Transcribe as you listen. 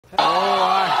Oh,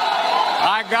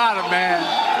 I got it, man.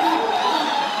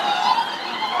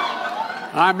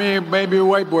 I mean, maybe a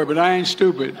white boy, but I ain't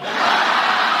stupid.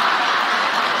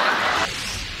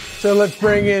 So let's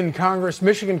bring in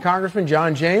Michigan Congressman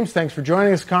John James. Thanks for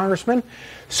joining us, Congressman.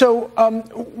 So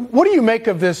what do you make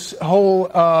of this whole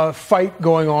fight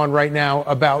going on right now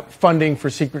about funding for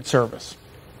Secret Service?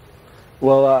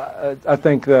 Well, I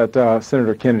think that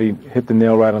Senator Kennedy hit the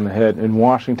nail right on the head. In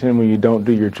Washington, when you don't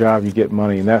do your job, you get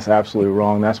money, and that's absolutely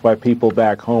wrong. That's why people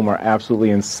back home are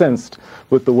absolutely incensed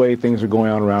with the way things are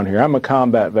going on around here. I'm a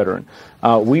combat veteran.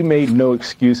 We made no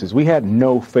excuses. We had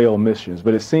no failed missions,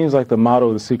 but it seems like the motto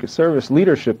of the Secret Service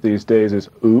leadership these days is,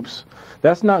 oops,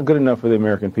 that's not good enough for the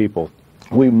American people.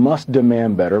 We must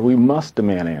demand better. We must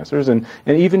demand answers. And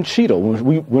even Cheadle,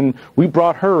 when we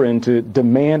brought her in to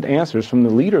demand answers from the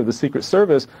leader of the Secret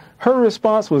Service, her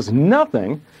response was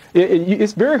nothing.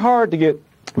 It's very hard to get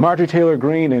Marjorie Taylor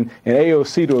Greene and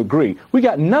AOC to agree. We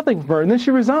got nothing from her, and then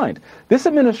she resigned. This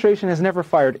administration has never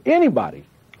fired anybody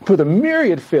for the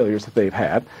myriad failures that they've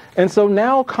had. And so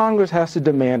now Congress has to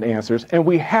demand answers, and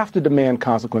we have to demand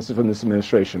consequences from this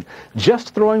administration.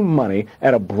 Just throwing money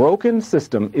at a broken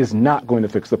system is not going to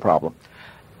fix the problem.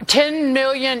 10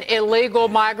 million illegal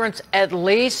migrants at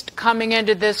least coming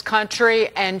into this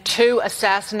country, and 2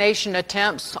 assassination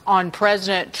attempts on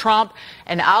President Trump,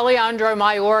 and Alejandro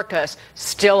Mayorkas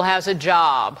still has a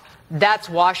job. That's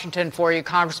Washington for you,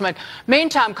 Congressman.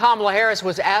 Meantime, Kamala Harris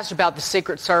was asked about the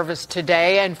Secret Service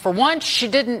today, and for once, she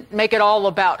didn't make it all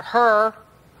about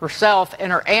herself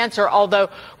in her answer, although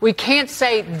we can't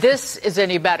say this is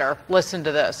any better. Listen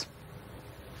to this.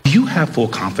 Do you have full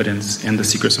confidence in the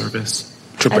Secret Service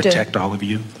to protect all of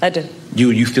you? I do.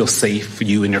 You feel safe for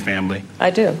you and your family?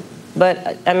 I do.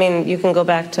 But, I mean, you can go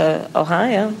back to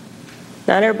Ohio.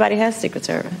 Not everybody has Secret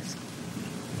Service.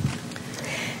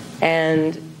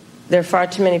 And there are far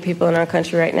too many people in our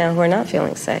country right now who are not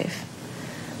feeling safe.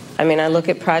 I mean, I look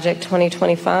at Project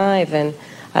 2025, and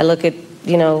I look at,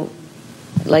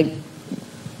 like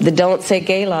the Don't Say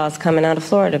Gay laws coming out of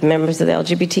Florida. Members of the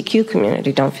LGBTQ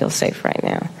community don't feel safe right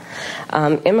now.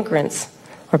 Immigrants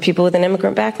or people with an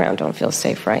immigrant background don't feel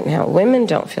safe right now. Women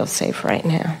don't feel safe right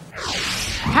now.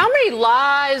 How many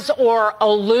lies or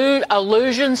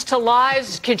allusions to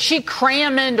lies can she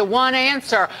cram into one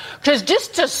answer? Because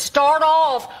just to start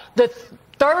off, the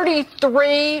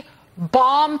 33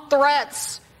 bomb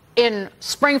threats in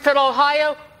Springfield,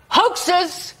 Ohio,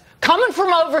 hoaxes coming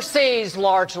from overseas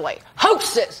largely.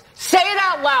 Hoaxes. Say it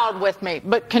out loud with me,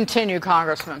 but continue,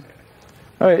 Congressman.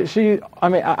 All right,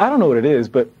 I don't know what it is,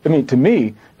 but, to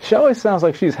me, she always sounds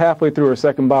like she's halfway through her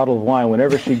second bottle of wine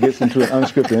whenever she gets into an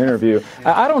unscripted interview.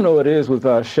 I don't know what it is with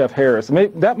Chef Harris.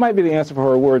 That might be the answer for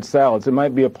her word salads. It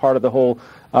might be a part of the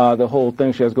whole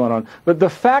thing she has going on. But the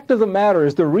fact of the matter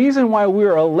is the reason why we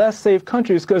are a less safe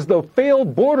country is because the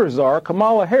failed border czar,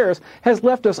 Kamala Harris, has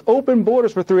left us open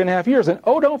borders for 3.5 years. And,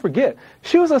 don't forget,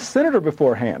 she was a senator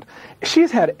beforehand.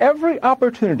 She's had every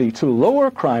opportunity to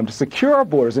lower crime, to secure our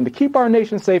borders, and to keep our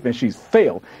nation safe, and she's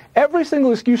failed. Every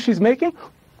single excuse she's making,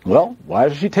 well, why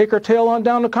doesn't she take her tail on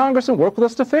down to Congress and work with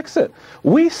us to fix it?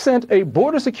 We sent a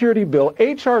border security bill,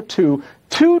 H.R. 2,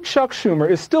 to Chuck Schumer.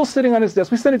 Is still sitting on his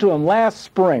desk. We sent it to him last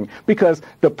spring because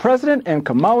the president and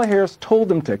Kamala Harris told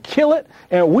them to kill it,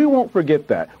 and we won't forget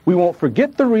that. We won't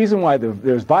forget the reason why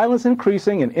there's violence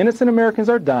increasing and innocent Americans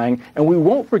are dying, and we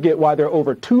won't forget why there are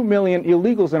over 2 million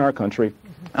illegals in our country,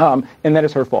 and that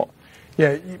is her fault.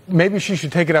 Yeah, maybe she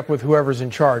should take it up with whoever's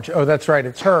in charge. Oh, that's right,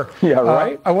 it's her. Yeah,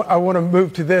 right? I want to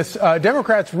move to this.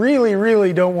 Democrats really,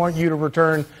 really don't want you to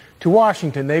return to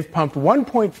Washington. They've pumped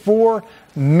 $1.4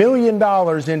 million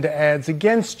into ads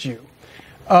against you.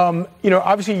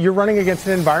 Obviously, you're running against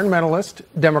an environmentalist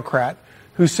Democrat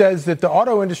who says that the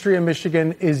auto industry in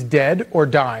Michigan is dead or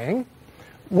dying.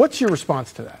 What's your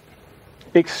response to that?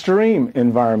 Extreme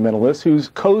environmentalist who's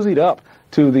cozied up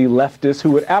to the leftists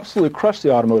who would absolutely crush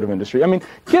the automotive industry.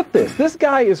 Get this. This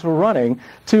guy is running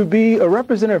to be a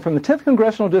representative from the 10th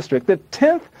Congressional District, the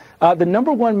 10th, the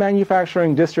number 1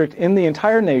 manufacturing district in the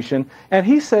entire nation, and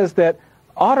he says that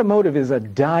automotive is a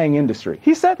dying industry.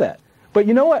 He said that. But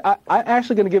you know what? I'm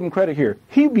actually going to give him credit here.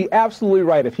 He'd be absolutely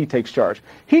right if he takes charge.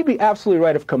 He'd be absolutely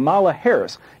right if Kamala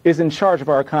Harris is in charge of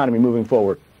our economy moving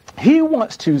forward. He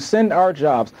wants to send our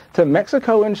jobs to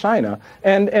Mexico and China,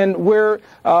 and where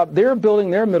they're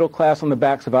building their middle class on the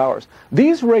backs of ours.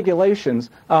 These regulations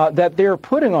that they're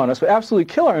putting on us would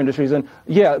absolutely kill our industries. And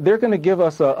yeah, they're going to give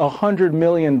us $100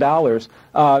 million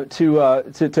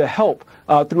to help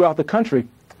throughout the country.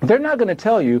 They're not going to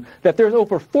tell you that there's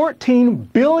over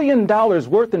 $14 billion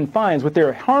worth in fines with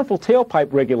their harmful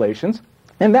tailpipe regulations.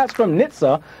 And that's from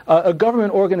NHTSA, a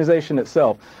government organization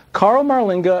itself. Karl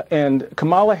Marlinga and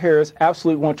Kamala Harris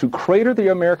absolutely want to crater the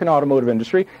American automotive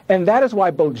industry, and that is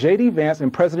why both J.D. Vance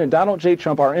and President Donald J.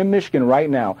 Trump are in Michigan right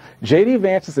now. J.D.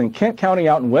 Vance is in Kent County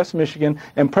out in West Michigan,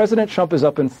 and President Trump is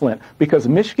up in Flint, because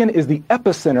Michigan is the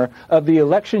epicenter of the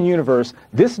election universe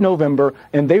this November,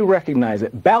 and they recognize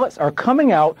it. Ballots are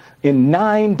coming out in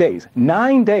 9 days.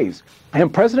 9 days.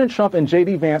 And President Trump and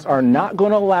J.D. Vance are not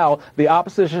going to allow the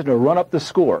opposition to run up the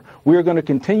score. We are going to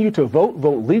continue to vote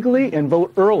legally, and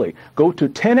vote early. Go to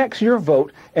 10x your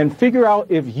vote and figure out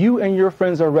if you and your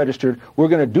friends are registered. We're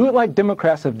going to do it like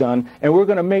Democrats have done, and we're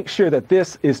going to make sure that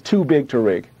this is too big to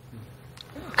rig.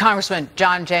 Congressman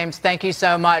John James, thank you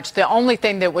so much. The only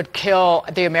thing that would kill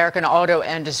the American auto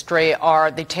industry are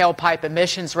the tailpipe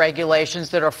emissions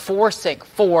regulations that are forcing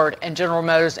Ford and General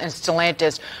Motors and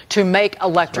Stellantis to make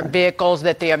electric vehicles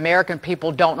that the American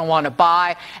people don't want to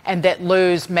buy, and that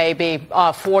lose maybe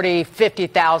 $40,000,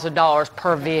 $50,000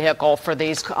 per vehicle for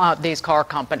these car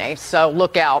companies. So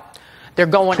look out. They're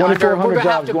going under. We're going to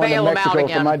have to bail them out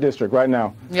again. From my district right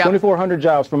now. Yep. 2,400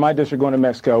 jobs from my district going to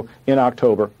Mexico in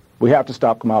October. We have to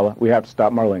stop Kamala. We have to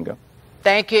stop Marlinga.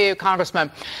 Thank you,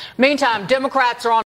 Congressman. Meantime, Democrats are on